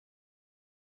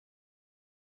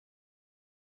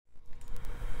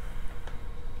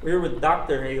We're here with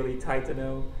Dr. Haley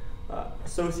Taitano,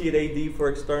 Associate AD for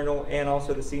External and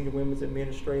also the Senior Women's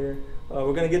Administrator.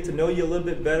 We're going to get to know you a little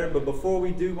bit better, but before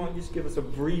we do, why don't you just give us a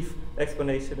brief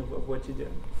explanation of what you do?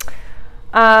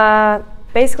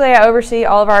 Basically, I oversee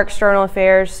all of our external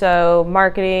affairs, so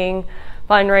marketing,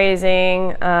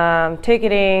 fundraising,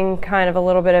 ticketing, kind of a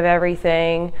little bit of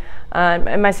everything.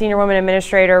 In my Senior Women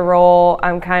Administrator role,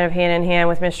 I'm kind of hand in hand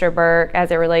with Mr. Burke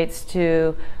as it relates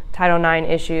to Title IX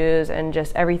issues and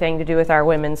just everything to do with our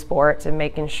women's sports and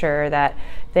making sure that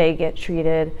they get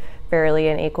treated fairly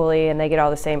and equally and they get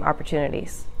all the same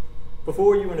opportunities.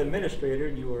 Before you were an administrator,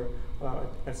 you were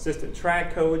assistant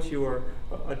track coach, you were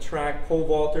a track pole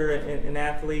vaulter and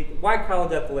athlete. Why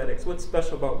college athletics? What's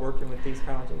special about working with these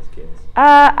college kids?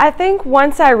 I think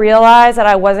once I realized that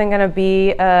I wasn't going to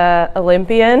be an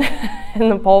Olympian in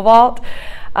the pole vault,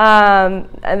 and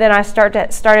then I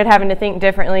started having to think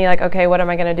differently, like, okay, what am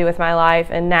I going to do with my life?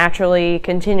 And naturally,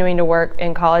 continuing to work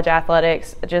in college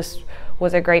athletics just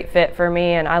was a great fit for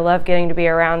me, and I love getting to be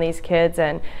around these kids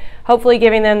and hopefully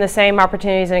giving them the same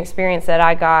opportunities and experience that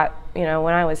I got,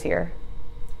 when I was here.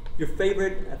 Your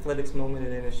favorite athletics moment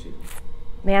at NSU?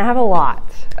 Man, I have a lot,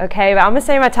 okay, but I'm going to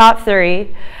say my top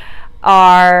three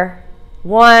are,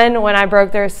 one, when I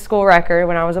broke their school record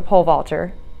when I was a pole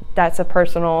vaulter. That's a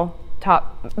personal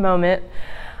top moment.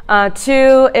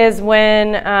 Two is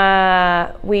when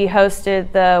we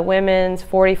hosted the women's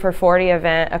 40 for 40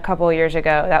 event a couple of years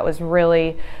ago. That was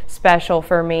really special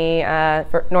for me.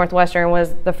 Northwestern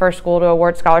was the first school to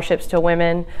award scholarships to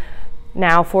women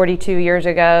now 42 years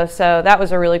ago. So that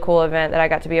was a really cool event that I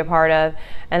got to be a part of.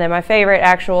 And then my favorite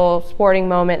actual sporting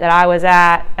moment that I was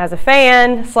at as a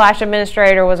fan /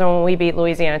 administrator was when we beat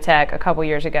Louisiana Tech a couple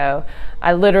years ago.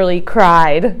 I literally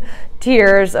cried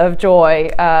tears of joy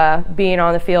being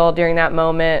on the field during that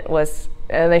moment.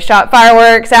 They shot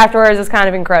fireworks afterwards. It was kind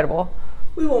of incredible.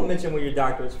 We won't mention where your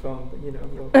doctor is from, but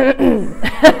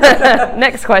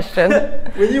Next question.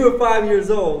 When you were 5 years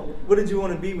old, what did you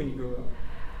want to be when you grew up?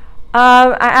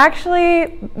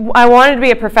 I wanted to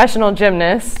be a professional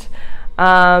gymnast,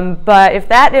 but if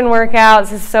that didn't work out,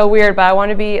 this is so weird, but I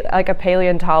wanted to be like a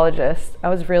paleontologist. I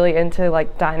was really into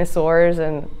like dinosaurs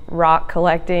and rock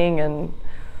collecting and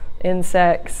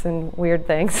insects and weird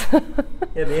things.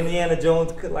 Yeah, the Indiana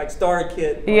Jones star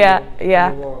kit.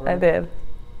 Yeah, wall, right? I did.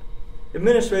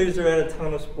 Administrators are at a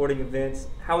ton of sporting events.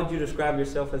 How would you describe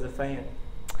yourself as a fan?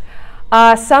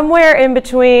 Somewhere in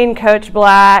between Coach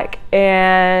Black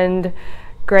and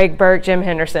Greg Burke, Jim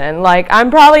Henderson. Like, I'm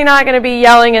probably not going to be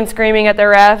yelling and screaming at the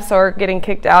refs or getting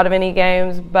kicked out of any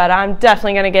games, but I'm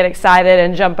definitely going to get excited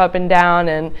and jump up and down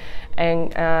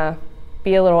and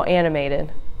be a little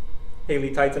animated.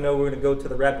 Haley Taitano, we're going to go to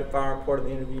the rapid fire part of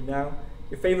the interview now.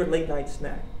 Your favorite late night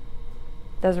snack?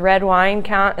 Does red wine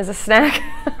count as a snack?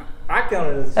 I count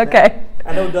it as a snack. Okay.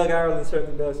 I know Doug Ireland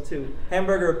certainly does too.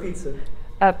 Hamburger or pizza?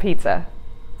 Pizza.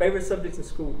 Favorite subjects in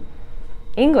school?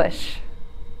 English.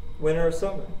 Winter or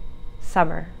summer?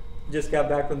 Summer. Just got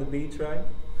back from the beach, right?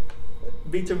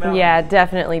 Beach or mountains? Yeah,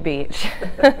 definitely beach.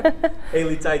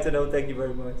 Haley Taitano, thank you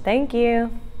very much. Thank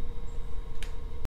you.